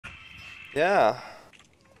Yeah.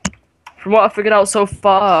 From what I figured out so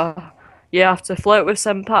far, you have to flirt with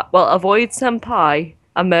senpai, well, avoid senpai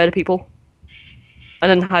and murder people, and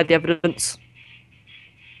then hide the evidence.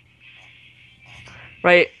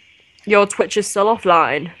 Right, your Twitch is still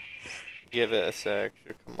offline. Give it a sec.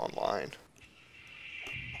 Should come online.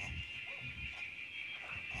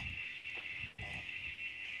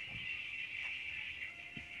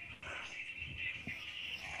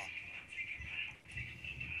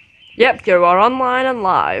 Yep, you are online and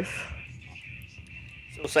live.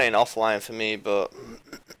 Still saying offline for me, but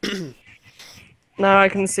Now I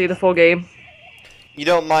can see the full game. you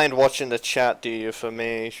don't mind watching the chat, do you? For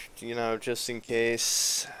me, you know, just in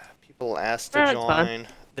case people ask to It's fine. join,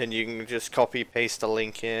 then you can just copy paste the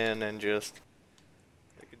link in and just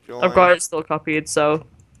click a I've join. got it still copied, so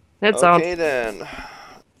it's on. Okay then.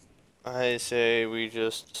 I say we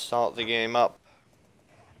just start the game up.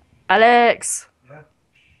 Alex, Yeah.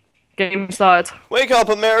 game started. Wake up,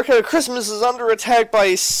 America! Christmas is under attack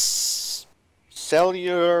by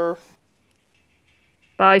cellular.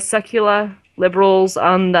 By secular liberals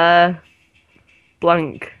and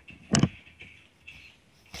blank.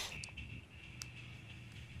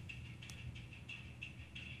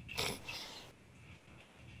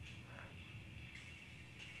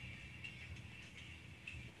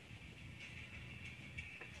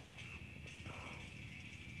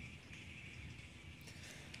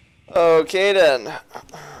 Okay then.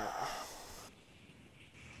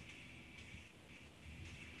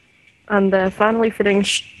 And finally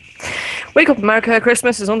finished. Wake up, America!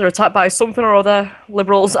 Christmas is under attack by something or other.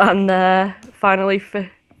 Liberals and finally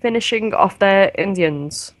finishing off their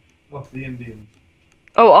Indians. What's the Indians?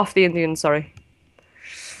 Oh, off the Indians. Sorry.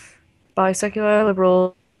 By secular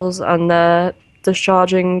liberals and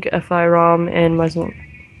discharging a firearm in Muslim.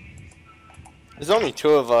 There's only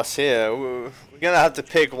two of us here. We're gonna have to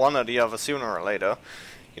pick one or the other sooner or later.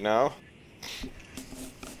 You know?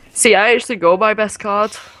 See, I actually go by best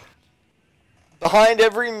card. Behind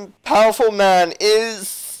every powerful man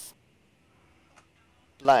is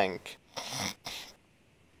blank.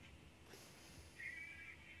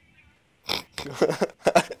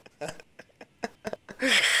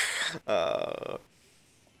 uh,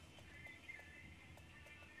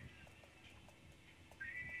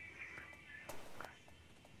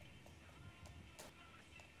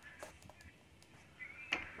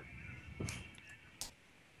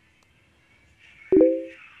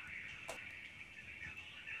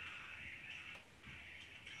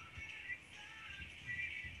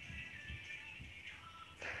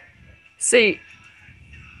 See,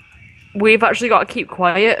 we've actually got to keep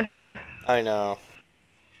quiet. I know.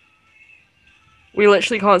 We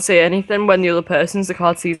literally can't say anything when the other person's the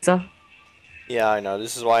card seater. Yeah, I know.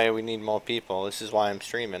 This is why we need more people. This is why I'm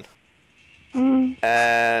streaming. Mm.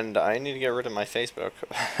 And I need to get rid of my Facebook.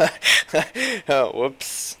 Oh,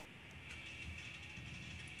 whoops.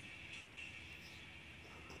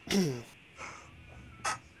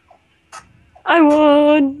 I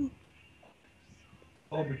won!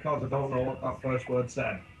 All because I don't know what that first word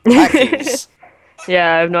said. Khakis.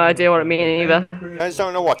 Yeah, I have no idea what it means either. You guys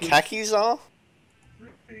don't know what khakis are?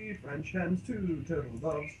 3 French hens, 2 turtle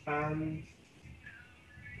doves, and...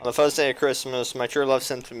 On the first day of Christmas, my true love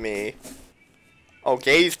sent to me,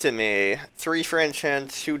 gave to me, 3 French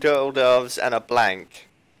hens, 2 turtle doves, and a blank.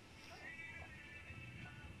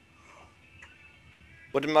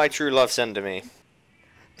 What did my true love send to me?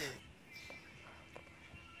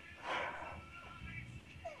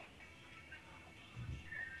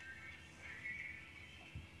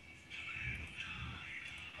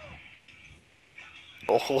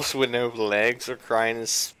 A horse with no legs, or crying and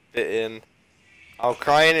spitting. Oh,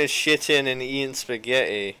 crying and shitting and eating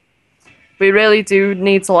spaghetti. We really do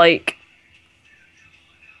need to, like,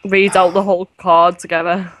 read out the whole card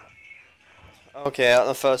together. Okay, on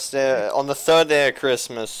the third day of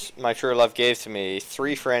Christmas, my true love gave to me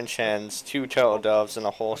 3 French hens, 2 turtle doves, and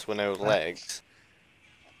a horse with no legs.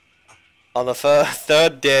 On the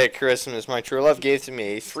third day of Christmas, my true love gave to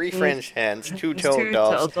me 3 French hens, 2 turtle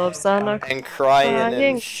doves, and crying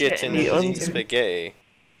and shitting and eating spaghetti.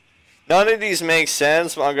 None of these make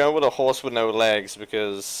sense, but I'm going with a horse with no legs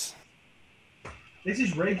because... This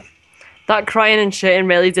is rigged. That crying and shitting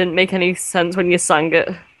really didn't make any sense when you sang it.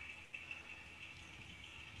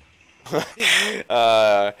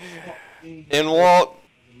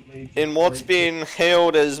 In what's being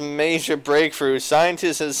hailed as major breakthrough,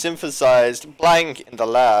 scientists have synthesized blank in the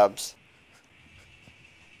labs.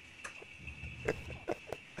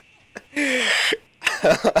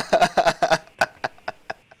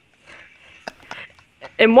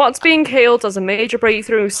 In what's being hailed as a major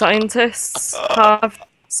breakthrough, scientists have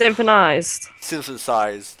synthesized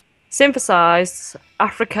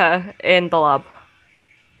Africa in the lab.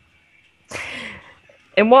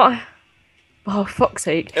 In what? Oh, fuck's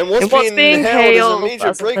sake. And what's In what's being being hailed hailed as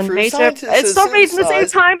a major breakthrough, major... scientists It's have not reading the same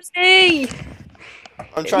synthesized- time as me!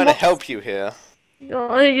 I'm trying to What? help you here.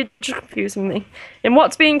 Oh, you're just confusing me. In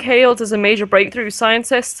what's being hailed as a major breakthrough,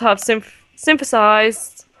 scientists have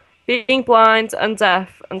synthesized being blind and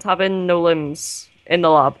deaf and having no limbs in the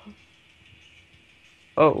lab.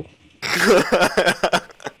 Oh.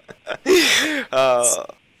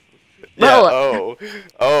 Yeah, Well-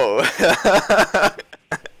 oh.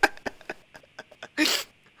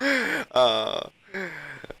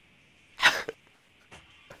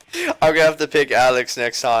 I'm gonna have to pick Alex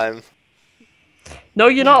next time. No,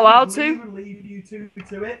 you're not allowed We to. will leave you two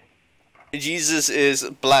to it. Jesus is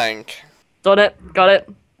blank. Done it. Got it.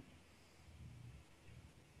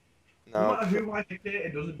 No No. matter who I pick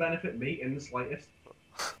it doesn't benefit me in the slightest.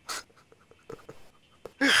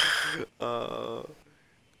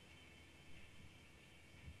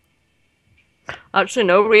 Actually,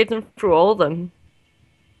 no, reading through all of them.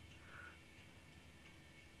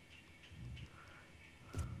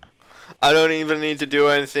 I don't even need to do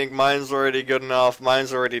anything. Mine's already good enough.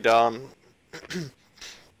 Mine's already done.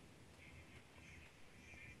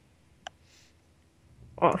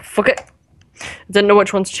 Oh, fuck it. Didn't know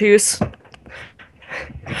which one to choose.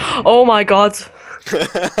 Oh my god.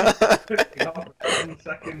 Pick up 1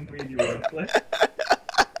 second video clip.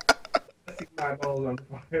 Setting my balls on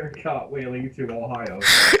fire and cartwheeling to Ohio.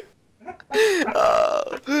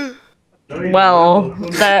 Don't even Well, know.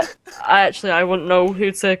 that I wouldn't know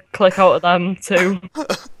who to click out of them to.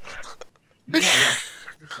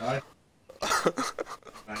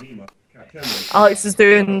 Alex is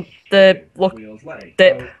doing the look Wheels, let it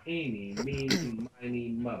dip. go. Eeny, meeny, miny,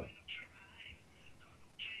 mo.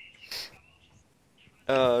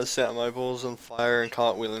 Set my balls on fire and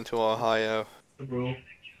cartwheel into Ohio. The rule.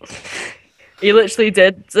 He literally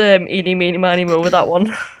did eeny meeny miny mo with that one.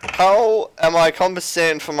 How am I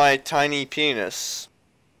compensating for my tiny penis?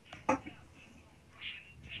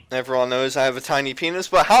 Everyone knows I have a tiny penis,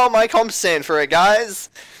 but how am I compensating for it, guys?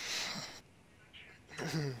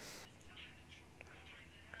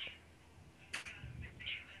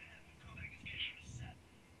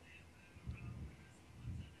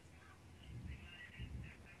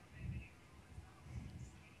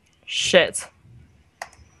 Shit.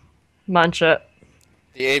 Man shit.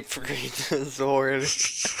 The 8th grade Zord.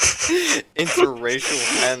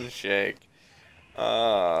 Interracial handshake.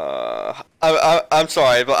 I'm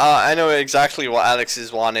sorry, but I know exactly what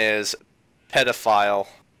Alex's one is. Pedophile.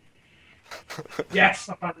 Yes,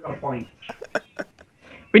 I found a point.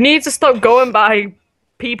 We need to stop going by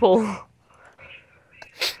people.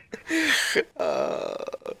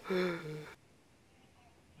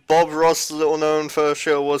 Bob Ross' little known first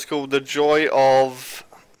show was called The Joy of...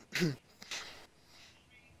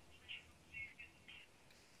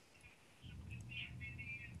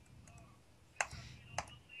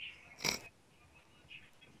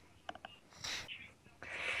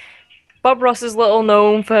 Bob Ross's little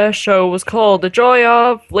known first show was called The Joy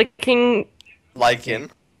of Liking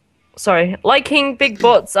big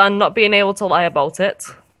butts and not being able to lie about it.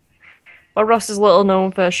 Bob Ross's little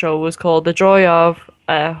known first show was called The Joy of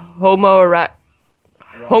Homoerotic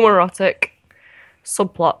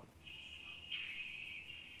Subplot.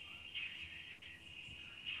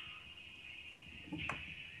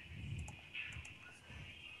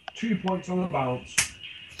 Two points on the bounce.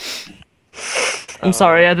 I'm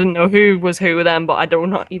sorry, I didn't know who was who then, but I do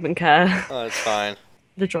not even care. Oh, it's fine.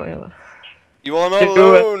 The Joy of it. You are not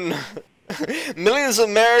Do it. alone! Millions of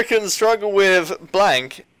Americans struggle with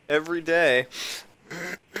blank every day.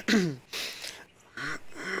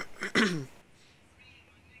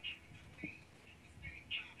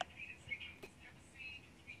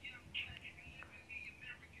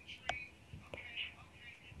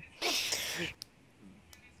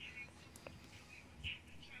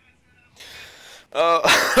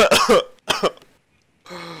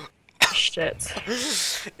 Shit.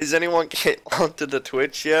 Is anyone get onto the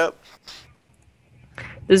Twitch yet?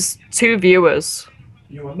 There's 2 viewers.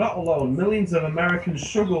 You are not alone. Millions of Americans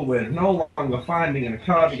struggle with no longer finding a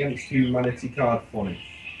card against humanity card funny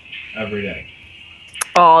every day.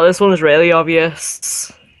 Oh, this one's really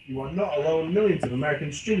obvious. You are not alone. Millions of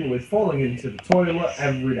Americans struggle with falling into the toilet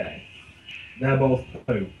every day. They're both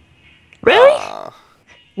poo. Really? Ah.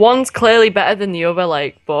 One's clearly better than the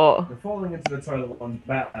other, but... The falling into the toilet one's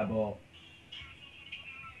better, but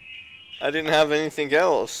I didn't have anything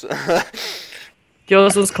else.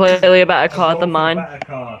 Yours was clearly a better card both than a mine. better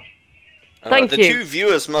card. Thank the you. two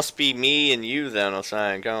viewers must be me and you then, or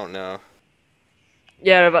something. I don't know.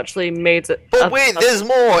 Yeah, I've actually made it. But wait, there's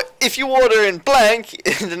more! If you order in blank,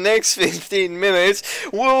 in the next 15 minutes,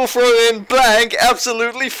 we'll throw in blank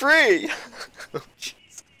absolutely free! Oh,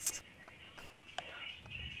 Jesus.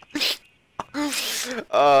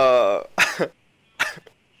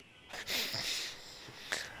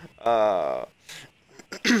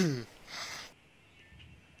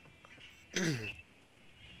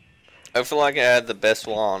 I feel like I had the best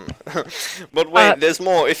one. But wait, there's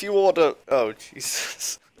more. If you order... Oh,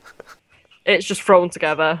 Jesus. It's just thrown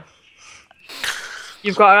together.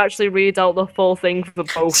 You've got to actually read out the full thing for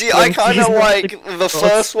both. See, I kind of like the good.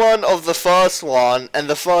 first one of the first one and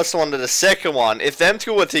the first one of the second one. If them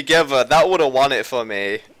two were together, that would have won it for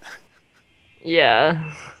me.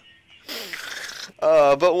 Yeah.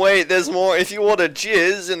 But wait, there's more. If you order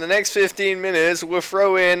jizz, in the next 15 minutes, we'll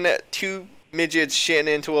throw in 2 midgets shitting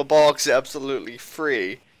into a box absolutely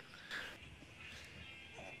free.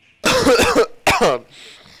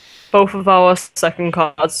 Both of our second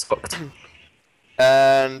cards sucked.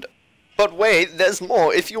 But wait, there's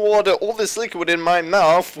more. If you order all this liquid in my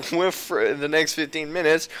mouth, in the next 15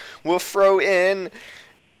 minutes, we'll throw in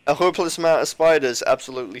a hopeless amount of spiders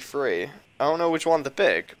absolutely free. I don't know which one to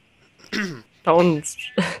pick. That one's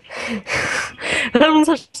that one's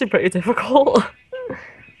actually pretty difficult.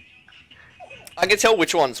 I can tell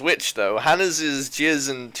which one's which though. Hannah's is jizz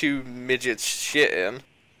and 2 midgets shitting.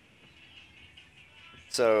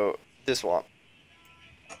 So this one.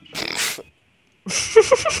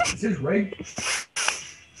 This is rigged.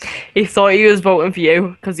 He thought he was voting for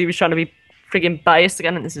you because he was trying to be friggin' biased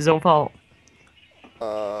again, and it's his own fault.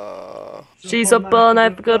 She's up all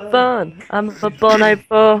night for good fun. I'm up all night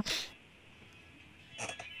for.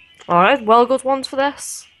 Alright, well, good ones for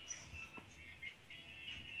this.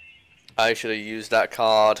 I should have used that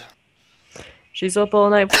card. She's up all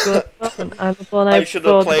night for good fun. I'm up all night I should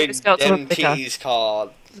for have played MP's MP's card.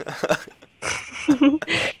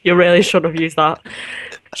 You really should have used that.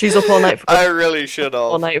 She's up all night for I really should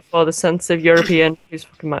all have. night for the sensitive European. Who's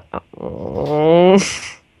fucking my? Oh,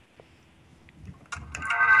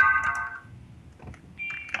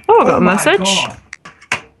 I got a my message. God.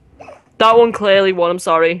 That one clearly won. I'm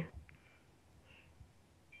sorry.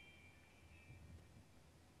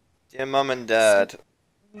 Dear mum and dad.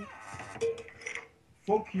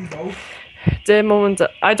 Fuck you both. Dear mum and dad.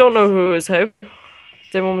 I don't know who is who.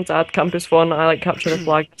 Dear mum and dad, campus fun. I like capture the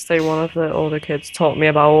flag. Stay one of the older kids taught me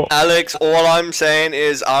about. Alex, all I'm saying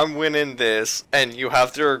is I'm winning this, and you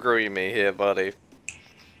have to agree with me here, buddy.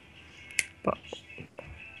 But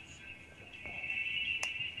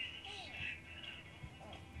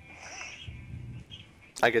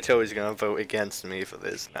I could tell he's gonna vote against me for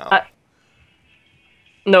this now.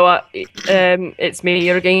 no, it's me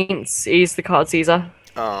you're against. He's the card Caesar.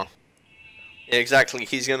 Oh. Yeah, exactly.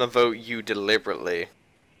 He's gonna vote you deliberately.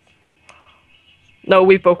 No,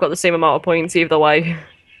 we've both got the same amount of points either way.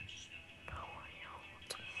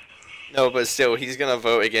 No, but still, he's gonna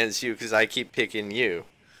vote against you because I keep picking you.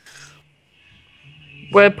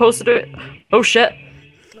 We're supposed to do it. Oh shit.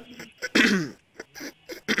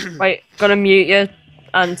 Right, gonna mute you,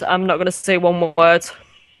 and I'm not gonna say one more word.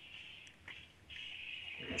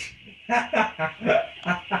 I'm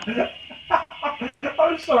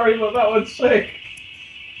sorry, but that was sick.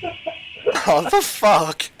 Oh, the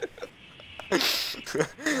fuck?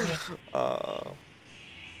 Oh,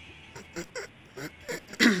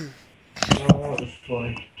 that was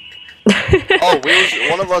funny.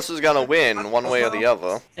 One of us was gonna win, one way or the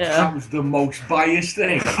other. Yeah. That was the most biased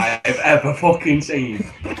thing I've ever fucking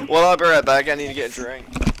seen. Well, I'll be right back. I need to get a drink.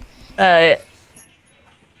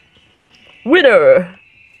 Winner.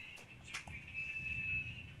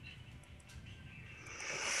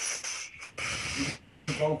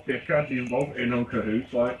 Both dickheads, you both in on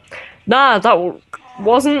cahoots, like. Nah, that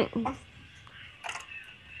wasn't.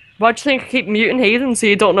 Why do you think I keep muting Hayden so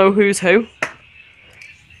you don't know who's who?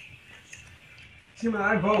 See, when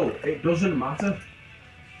I vote, it doesn't matter.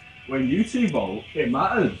 When you two vote, it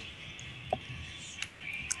matters.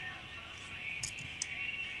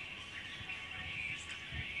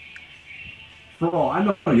 For all I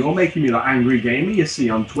know, you're making me that angry gamer you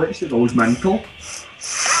see on Twitch that goes mental.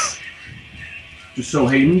 Just so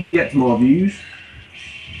Hayden gets more views.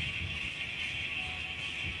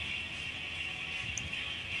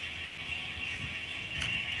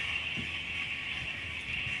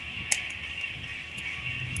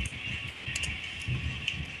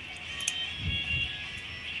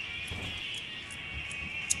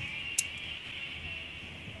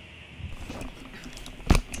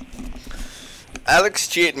 Alex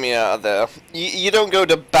cheated me out of there. You don't go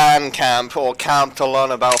to band camp or camp to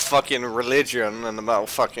learn about fucking religion and about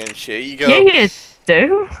fucking shit. You go. Yeah, you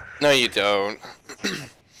do. No, you don't.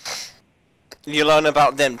 You learn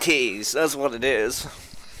about them teas. That's what it is.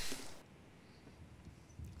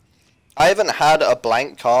 I haven't had a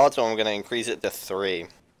blank card, so I'm gonna increase it to 3.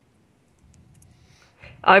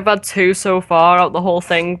 I've had 2 so far out the whole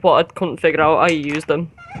thing, but I couldn't figure out how you use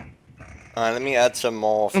them. Alright, let me add some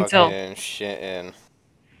more Until- fucking shit in.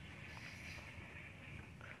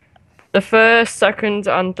 The first, second,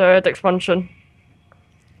 and third expansion.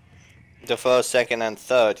 The first, second, and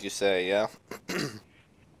third, you say, yeah?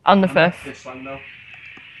 And the I'm at fifth. this one though.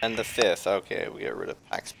 And the 5th. Okay, we get rid of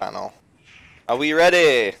Pax Panel. Are we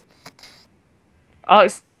ready?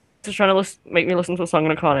 Alex is trying to make me listen to a song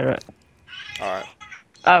and I can't hear it. Alright.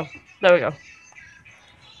 Oh, there we go.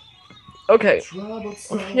 Okay.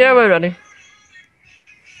 Yeah, we're ready.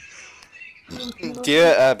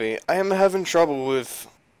 Dear Abby, I am having trouble with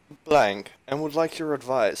blank and would like your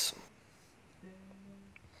advice.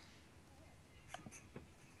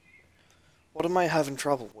 What am I having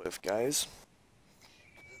trouble with, guys?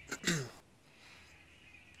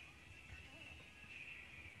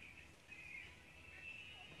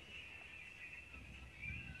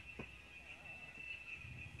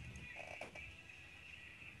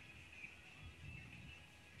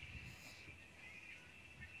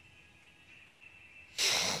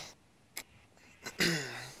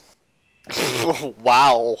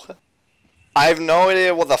 Wow. I have no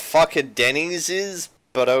idea what the fuck a Denny's is,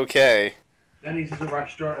 but okay. Denny's is a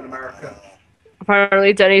restaurant in America.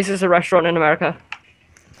 Apparently, Denny's is a restaurant in America.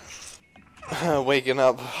 Waking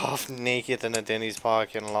up half naked in a Denny's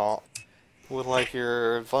parking lot. Would like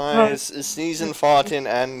your advice. Sneezing, farting,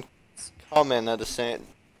 and coming at the same.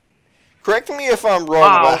 Correct me if I'm wrong,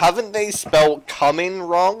 Wow. but haven't they spelled coming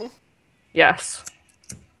wrong? Yes.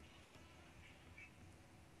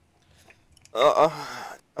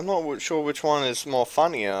 I'm not sure which one is more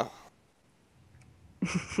funnier.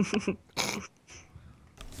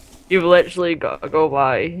 You've literally got to go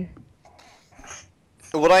by.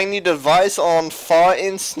 Would I need advice on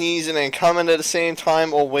farting, sneezing, and coming at the same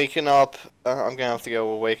time, or waking up? I'm gonna have to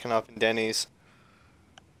go with waking up in Denny's.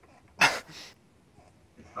 It's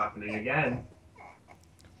happening again.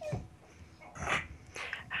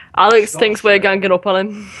 Alex thinks we're ganging up on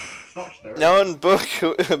him. Stop stirring. Now in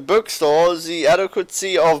bookstores, The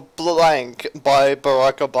Adequacy of Blank by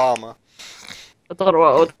Barack Obama. I don't know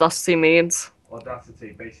what audacity means.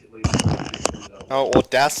 Audacity, basically. Oh,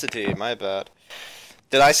 Audacity, my bad.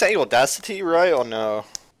 Did I say Audacity right or no?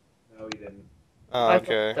 No, you didn't. Oh, I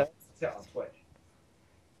okay. thought It's out on Twitch.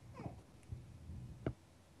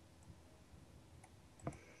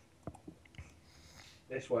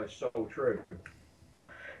 This was so true.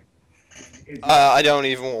 I don't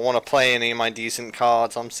even want to play any of my decent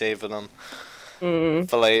cards. I'm saving them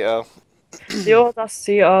for later. The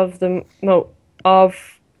audacity of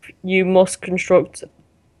you must construct.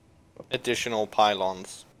 Additional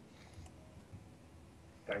pylons.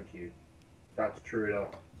 Thank you. That's true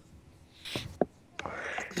enough.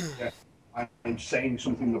 Yeah, I'm saying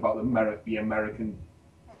something about the American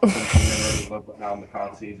something, but now I'm the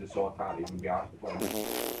card season, so I can't even be asked for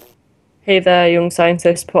it. Hey there, young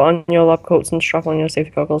scientists, put on your lab coats and strap on your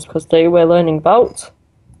safety goggles because today we're learning about.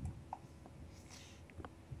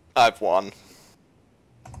 I've won.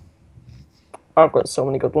 I've got so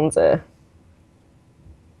many good ones here.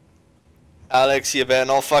 Alex, you better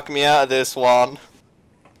not fuck me out of this one.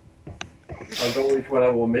 I'll go with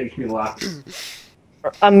whatever one makes me laugh.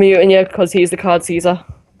 I'm muting you because he's the card Caesar.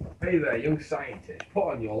 Hey there, young scientist,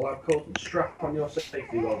 put on your lab coat and strap on your safety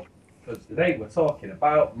goggles. Because today we're talking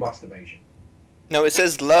about masturbation. No, it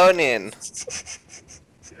says learning.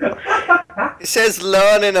 It says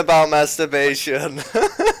learning about masturbation.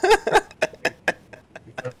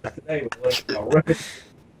 Today we're learning about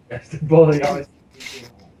masturbation.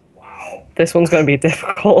 Wow. This one's going to be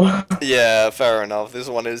difficult. Yeah, fair enough. This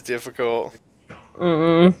one is difficult.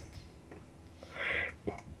 I'm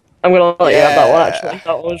going to let you have that one, actually.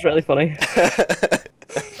 That one was really funny.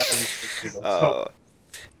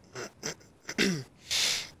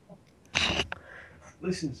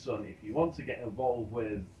 Listen, son, if you want to get involved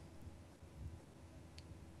with...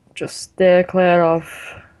 Just steer clear of...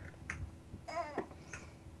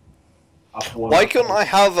 Why couldn't I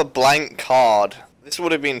have a blank card? This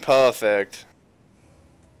would have been perfect.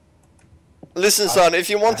 Listen, son, if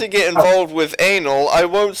you want to get involved with anal, I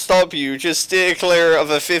won't stop you. Just steer clear of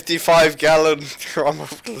a 55-gallon drum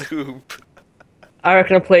of lube. I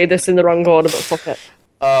reckon I played this in the wrong order, but fuck it.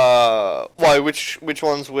 Why? Which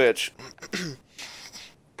one's which?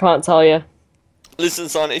 Can't tell you. Listen,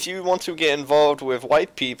 son, if you want to get involved with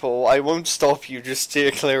white people, I won't stop you. Just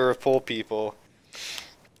steer clear of poor people.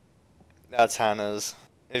 That's Hannah's.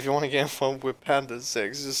 If you want to get involved with Panda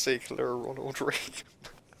 6, just stay clear of Ronald Reagan.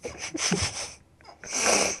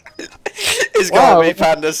 It's gotta be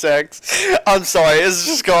Panda 6. I'm sorry, it's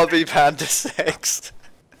just gotta be Panda 6.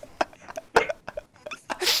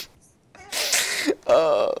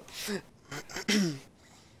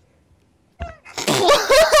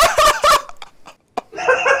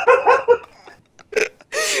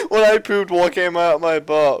 When I pooped, what came out of my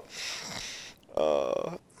butt?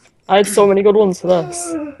 I had so many good ones for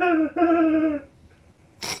this.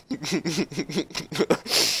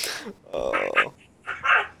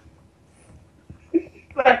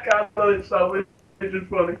 That guy thought it sounded just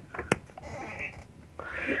funny.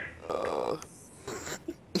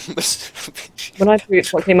 When I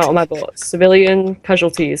pooped, what came out of my butt? Civilian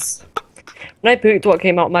casualties. When I pooped, what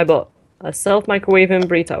came out of my butt? A self-microwaving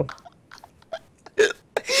burrito.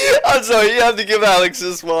 I'm sorry, you have to give Alex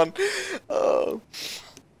this one.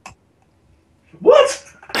 What?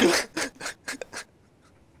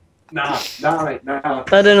 Nah. I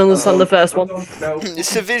didn't understand the first one. No.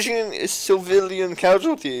 Civilian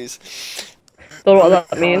casualties. Don't know what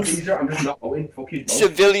that means. I'm just not going. Fuck his balls.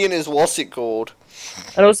 Civilian is what's it called?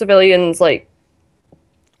 I know civilians, like,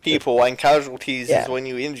 People, and casualties Yeah. is when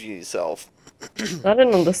you injure yourself. I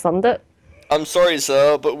didn't understand it. I'm sorry,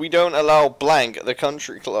 sir, but we don't allow blank at the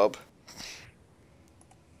country club.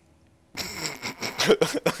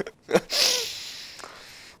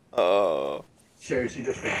 Seriously,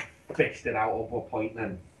 just fixed it out up a point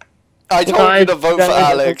then. I told you to vote for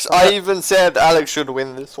I- Alex. I even said Alex should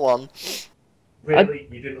win this one. Really?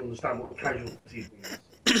 You didn't understand what casualties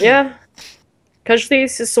means? Yeah.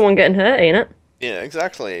 Casualties is someone getting hurt, ain't it? Yeah,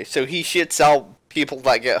 exactly. So he shits out people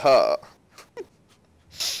that get hurt.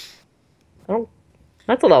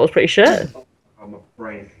 I thought that was pretty shit. Oh, my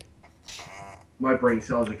brain. My brain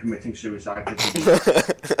cells are committing suicide.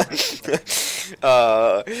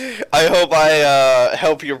 I hope I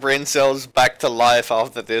help your brain cells back to life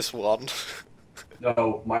after this one.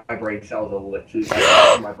 No, my brain cells are literally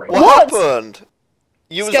my brain. What What? happened?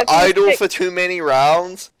 You was Skeptic idle kick. for too many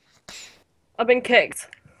rounds? I've been kicked.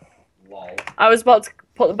 Lol. I was about to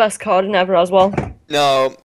put the best card in ever as well. No,